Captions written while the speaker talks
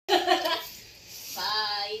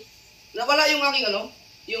Nawala yung aking ano,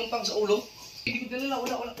 yung pang sa ulo. Hindi ko dinala,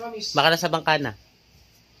 wala, promise. Baka nasa bangka na.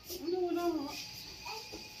 Wala.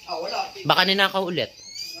 Ah, wala. Baka ninakaw ulit.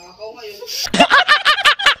 Nakakaw ngayon.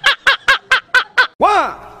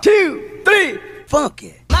 1, 2, 3, funk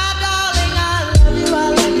it.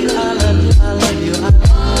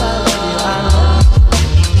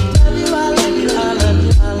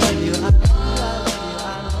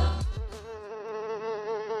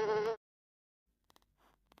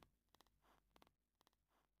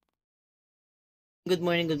 Good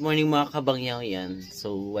morning mga kabangyaw yan.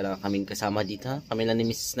 So, wala kaming kasama dito. Kami lang ni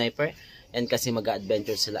Mrs. Sniper. Yan kasi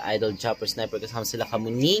mag-adventure sila. Idol Chopper Sniper. Kasama sila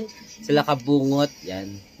kamuning. Sila kabungot.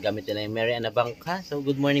 Yan. Gamit nila yung Mary Ana Bangka. So,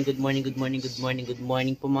 good morning po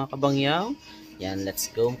mga kabangyaw. Yan, let's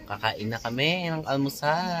go. Kakain na kami ng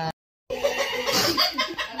almusal.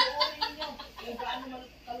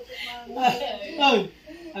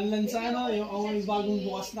 Ang lansano, yung awal bagong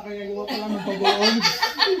bukas na kaya gawa pala magbagoon.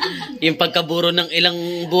 Yung pagkaburo ng ilang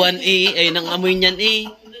buwan ay ng amoy niyan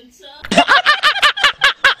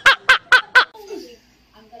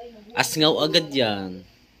Asngaw agad yan.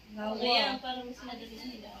 Ayan, parang mas madali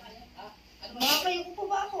nila. Makakayo ko pa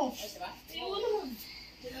ba ako? Ayoko naman.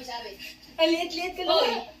 Liit-liit ka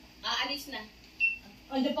lang. Aalis na.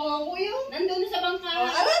 Ano pa nga kuya? Nandun na sa bangka.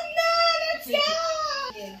 Arat na! Let's go!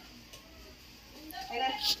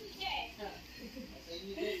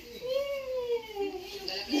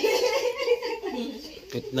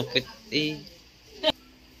 Pit na pit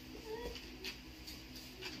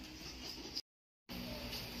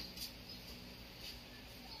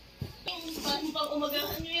Pang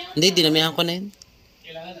umagahan nyo yan. Hindi, dinamihan ko na yun.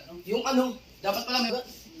 Yung ano, dapat pala may...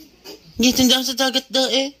 Hindi, tindahan sa dagat daw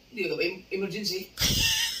Hindi, emergency.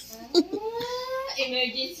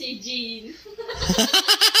 Emergency Jean.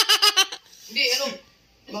 Hindi, ano,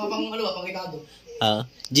 mga pang Ricardo.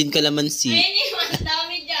 Gin Calamansi. Ayun eh, mas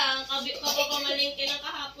dami dyan. Kapapamalingki lang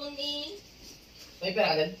kahapon eh. May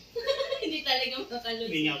pera din? Hindi talaga makakalun.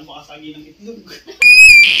 Hindi nga ako makasagi ng itlog.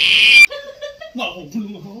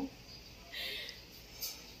 Makakubulong ako.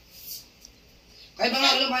 Kahit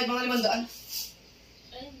mga 500.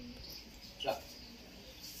 Siya.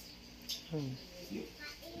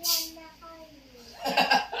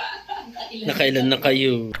 Nakailan na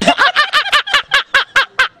kayo?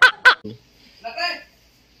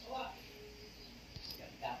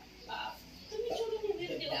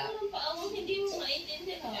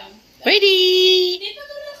 Ready! Hindi pa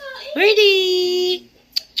ito nakain. Ready!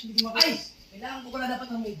 Ay! Kailangan ko pala dapat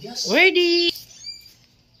ng medyas. Ready!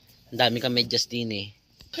 Ang dami kang medyas din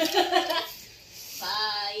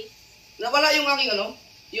Bye. Nawala yung aking ano,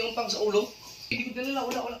 yung pang sa ulo. Hindi ko dinala,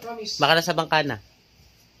 wala, promise. Baka nasa bangka na.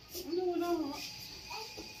 Wala.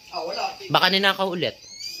 Ah, wala. Baka ninakaw ulit.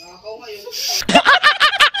 Nakakaw ngayon.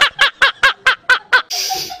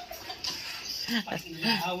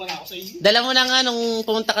 Wala ako sa iyo. Dala mo na nga nung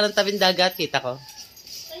pumunta ka ng tabing dagat, kita ko.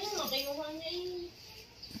 Ayun, makinuha niya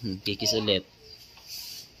eh. Kikis ulit.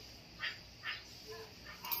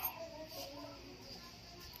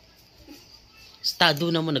 Estado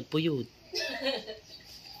na mo, nagpuyod.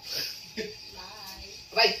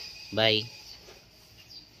 Bye. Bye.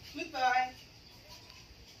 Goodbye.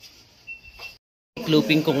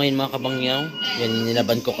 Tikloping ko ngayon mga kabangyaw. Yan,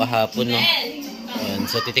 nilaban ko kahapon, no? Yan,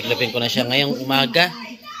 so titiklopin ko na siya ngayong umaga.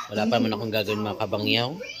 Wala pa naman akong gagawin mga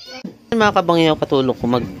kabangyaw. Mga kabangyaw, katulong ko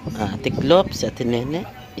mag-tiklop si Ate Nene.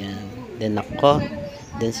 Yan, then ako.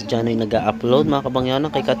 Then si Jano yung nag-upload mga kabangyaw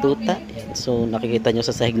ng kay Katuta. Yan, so nakikita nyo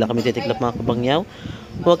sa sahig lang kami titiklop mga kabangyaw.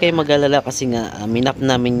 Huwag kayong mag-alala kasi nga minap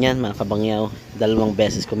namin yan mga kabangyaw. 2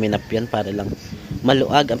 beses ko minap yan para lang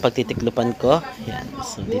maluag ang pagtitiklopan ko. Yan,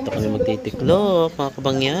 so dito kami magtitiklop mga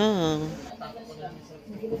kabangyaw.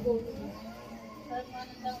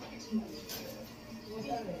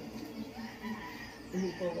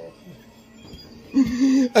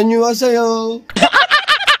 안녕하세요.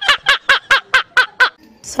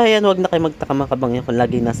 So yan, huwag na kayo magtaka mga kabangyaw kung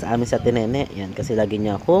lagi nasa amin sa Tinene. Yan, kasi lagi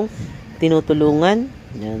niya akong tinutulungan.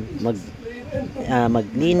 Yan,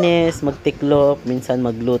 maglinis, magtiklop, minsan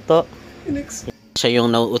magluto. Siya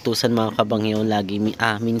yung nauutusan mga kabangyaw lagi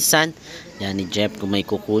minsan. Yan, ni Jeff kung may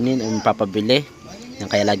kukunin o papabili. Yan,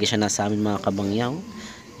 kaya lagi siya nasa amin mga kabangyaw.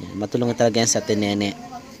 Yan, matulungan talaga yan sa Tinene.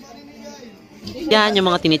 Yan, yung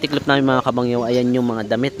mga tinitiklop namin mga kabangyaw, ayan yung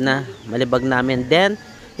mga damit na malibag namin. Then,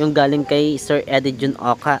 yung galing kay Sir Eddie Jun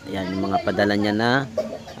Oka, yan, yung mga padala niya na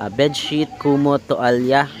bedsheet, kumot,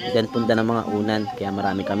 toalya, then punda ng mga unan. Kaya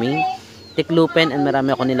marami kaming tiklupin and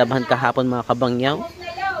marami ako nilabahan kahapon mga kabangyaw.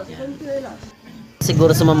 Yan.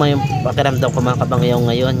 Siguro sumama yung pakiramdam ko mga kabangyaw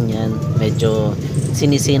ngayon. Yan, medyo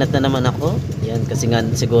sinisinat na naman ako. Yan, kasi nga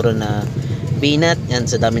siguro na binat. Yan,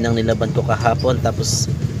 sa dami ng nilaban ko kahapon.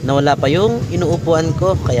 Tapos nawala pa yung inuupuan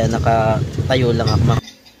ko. Kaya nakatayo lang ako.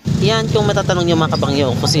 Yan, kung matatanong nyo mga kabangyo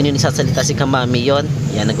kung sino yung isasalita si Kamami yon.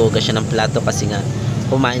 Yan, nag-ugas siya ng plato kasi nga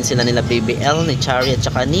kumain sila nila BBL, ni Chari at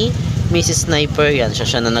saka ni Mrs. Sniper. Yan,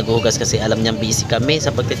 siya na nag-ugas kasi alam niyang busy kami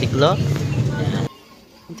sa pagtitiklo. Yan.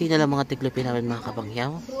 Hindi na lang mga tiklopin namin mga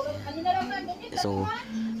kabangyaw. So,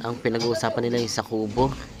 ang pinag-uusapan nila yung sa kubo.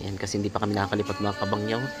 Yan, kasi hindi pa kami nakakalipat mga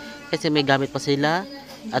kabangyaw. Kasi may gamit pa sila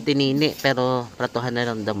at tinini. Pero pratuhan na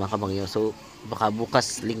lang daw mga kabangyaw. So, baka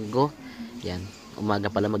bukas linggo. Yan, umaga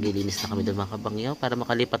pala maglilinis na kami doon mga kabangyaw para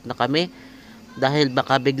makalipat na kami. Dahil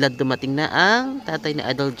baka biglang dumating na ang tatay ni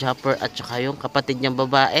Idol Jumper at saka yung kapatid niyang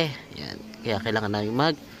babae. Yan, kaya kailangan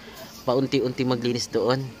namin paunti-unti maglinis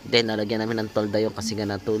doon. Then lalagyan namin ng tolda yung kasi nga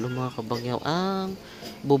natulong mga kabangyaw ang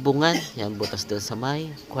bubungan. Yan, butas doon sa may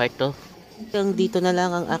kwarto. Hanggang dito na lang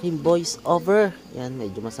ang aking voice over. Yan,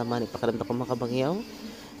 medyo masama ni pakiramdam ko mga kabangyaw.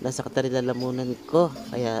 Nasa katarilalamunan ko.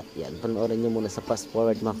 Kaya yan, panoorin nyo muna sa fast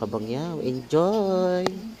forward mga kabangyaw. Enjoy!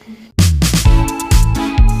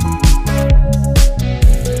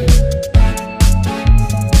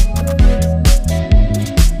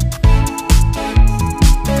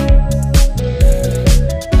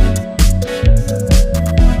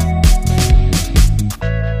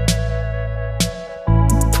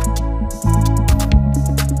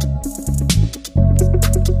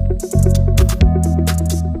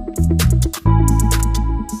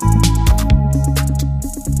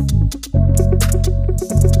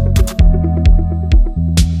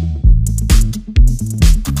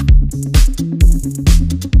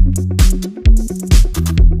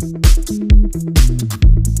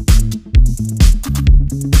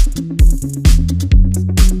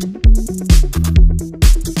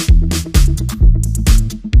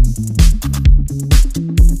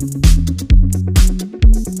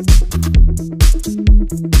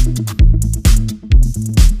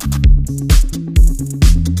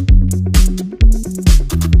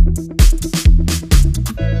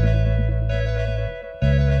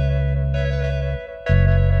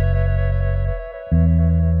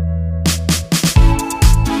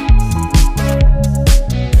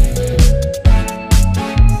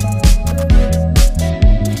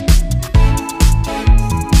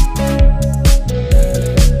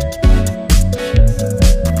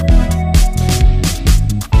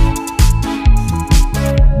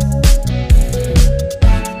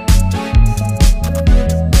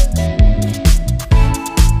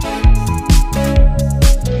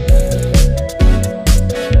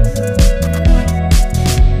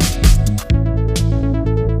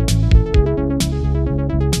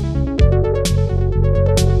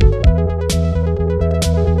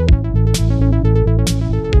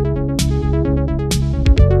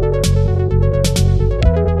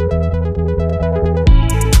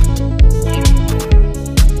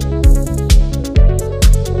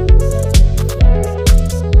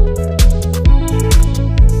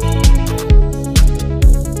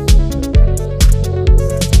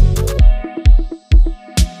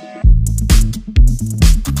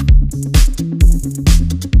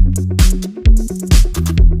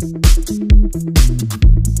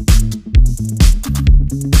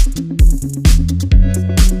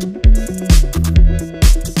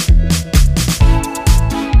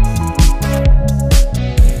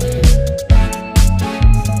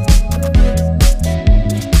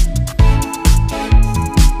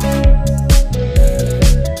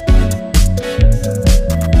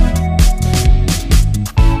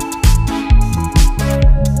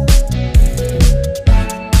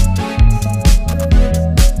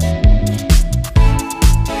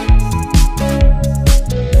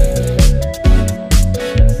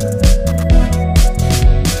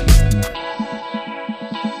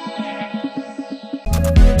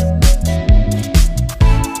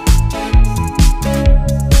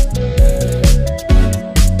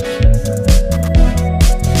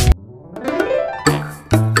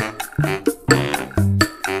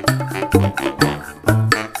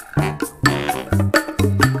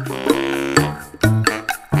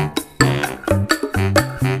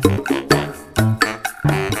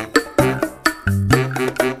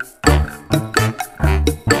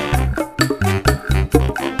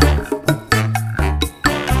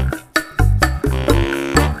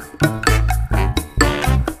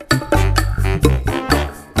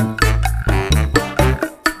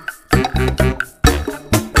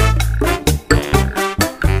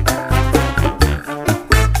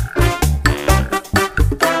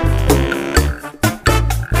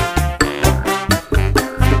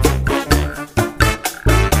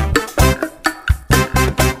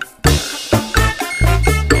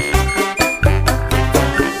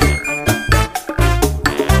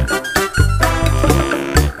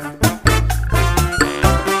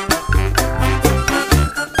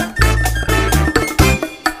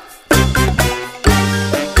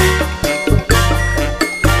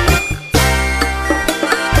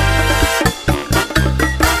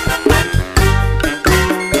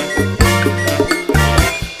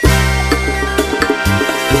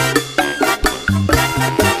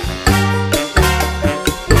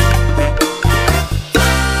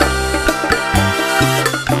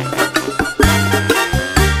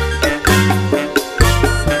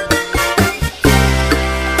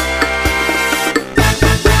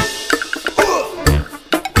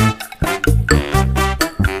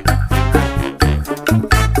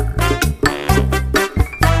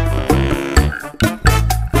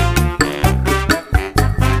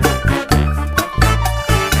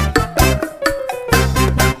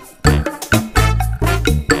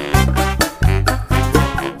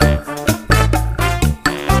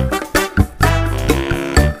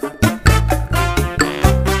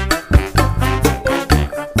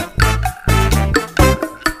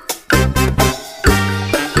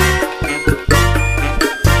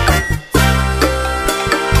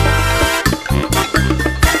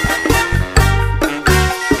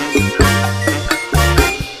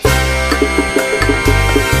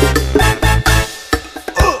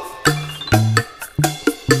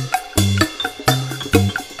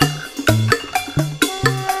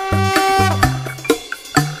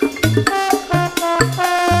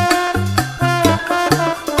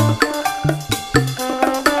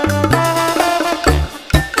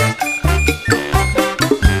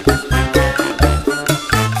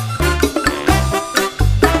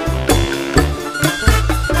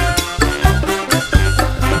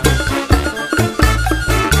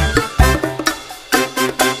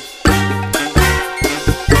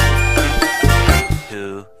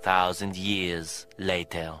 2,000 years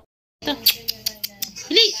later.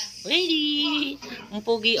 Hili! Ready! Ang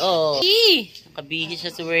pogi, oh. Nakabihis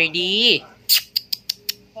siya si Wordy.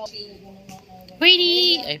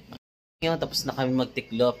 Wordy! Ay, ngayon, tapos na kami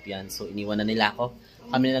magtiklop. Yan, so iniwan na nila ako.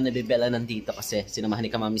 Kami na nabibela nandito kasi sinamahan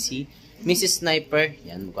ni Kamami si Mrs. Sniper.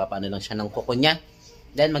 Yan, magpapaano lang siya ng kuko niya.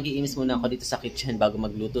 Then, mag-iimis muna ako dito sa kitchen bago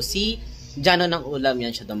magluto. Si Jano ng ulam,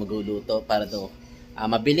 yan siya daw magluluto para daw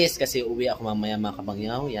mabilis kasi uwi ako mamaya mga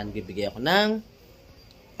kabangyaw. Yan, bibigay ako ng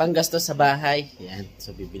panggastos sa bahay. Yan,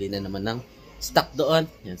 so bibili na naman ng stock doon.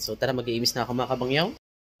 Yan, so tara mag-iimis na ako mga kabangyaw.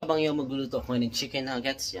 Kabangyaw, magluluto ako ng chicken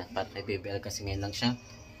nuggets. Yan, para kay BBL kasi ngayon lang siya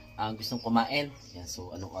gustong kumain. Yan,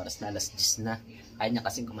 so anong oras na? Alas 10 na. Kaya niya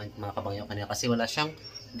kasing kumain mga kabangyaw kanina kasi wala siyang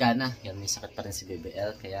gana. Yan, may sakit pa rin si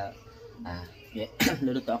BBL. Kaya,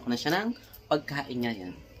 luluto ako na siya ng pagkain niya.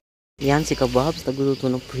 Yan. Yan, si Kababs, nagluluto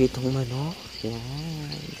ng pritong manok. Yan,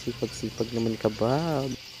 sipag-sipag naman Kabab.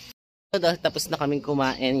 So, tapos na kaming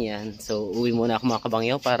kumain. Yan, so uwi muna ako mga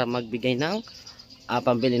kabangyaw para magbigay ng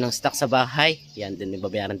pambili ng stock sa bahay. Yan, din may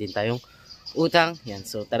babayaran din tayong utang. Yan,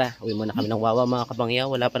 so tara, uwi muna kami ng Wawa mga kabangyaw.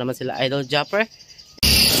 Wala pa naman sila Idol Jopper.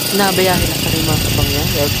 Nabayaran na kami mga kabangyaw.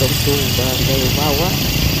 Welcome to Barangay Wawa.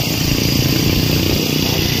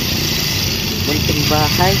 Munting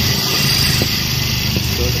bahay.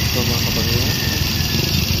 So, let's go mga kabangyaw.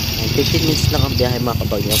 15 minutes lang ang biyahe mga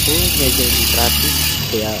kabangyaw po. Medyo hindi traffic.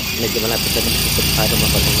 Kaya medyo malapit na naman sa pagkano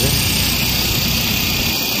mga kabangyaw.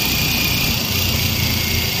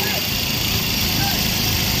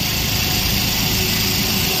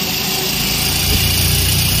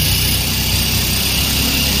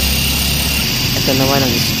 Ito naman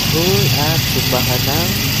ang school at simbahan ng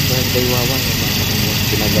Barangay Wawa.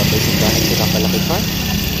 Pinagabay simbahan sa kapalaki pa.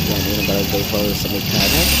 Yan yung Barangay Wawa sa may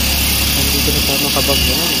kanan. Nandito na tayo mga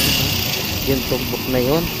kabangyaw. Yung tumbok na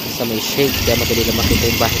yun sa may shade. Kaya madali na makita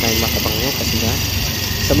yung bahay namin mga kabangyaw. Kasi nga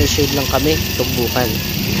sa may shade lang kami tumbukan.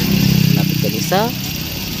 Lapit kami sa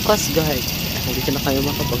Coast Guard. Nandito na kayo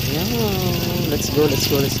mga kabangyaw. Let's go, let's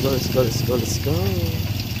go, let's go, let's go, let's go, let's go.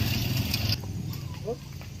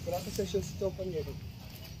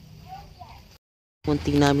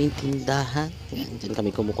 Munting namin tindahan. Yan, dyan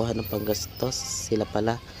kami kumukuha ng panggastos. Sila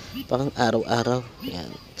pala pang araw-araw. Yan.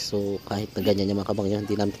 So kahit na ganyan yung mga kabangyaw,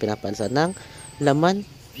 hindi namin pinapansan ng laman.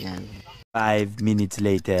 Yan. 5 minutes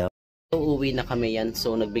later. So uwi na kami yan.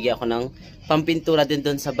 So nagbigay ako ng pampintura din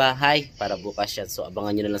doon sa bahay para bukas yan. So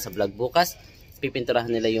abangan nyo na lang sa vlog bukas.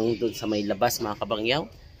 Pipinturahan nila yung doon sa may labas mga kabangyaw.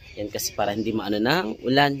 Yan kasi para hindi maano ng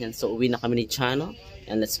ulan. Yan. So uwi na kami ni Chano.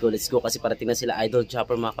 And let's go kasi parating na sila Idol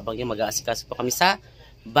Jopper mga kabangyaw. Mag-aasikaso pa kami sa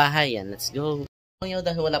bahay. Yan, let's go.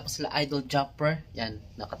 Dahil wala pa sila Idol Jopper, yan,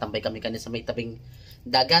 nakatambay kami kanina sa may tabing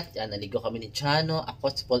dagat. Yan, naligo kami ni Chano,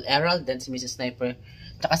 ako si Paul Errol, then si Mrs. Sniper.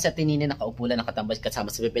 Tsaka si Atinine nakaupo lang, nakatambay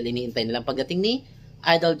kasama si Bebel. Iniintay nilang pagdating ni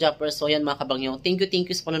Idol Jopper. So yan mga kabangyaw, thank you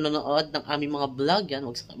sa panonood ng aming mga vlog. Yan,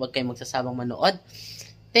 wag kayong magsasabang manood.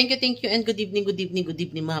 Thank you and good evening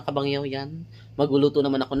mga kabangyaw. Yan, magluluto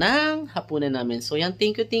naman ako ng hapunan namin. So yan,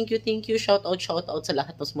 thank you. Shout out sa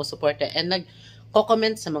lahat ng sumusuporta and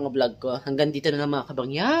nag-comment sa mga vlog ko. Hanggang dito na lang mga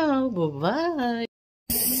kabangyaw. Bye-bye!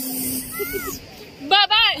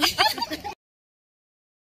 Bye-bye!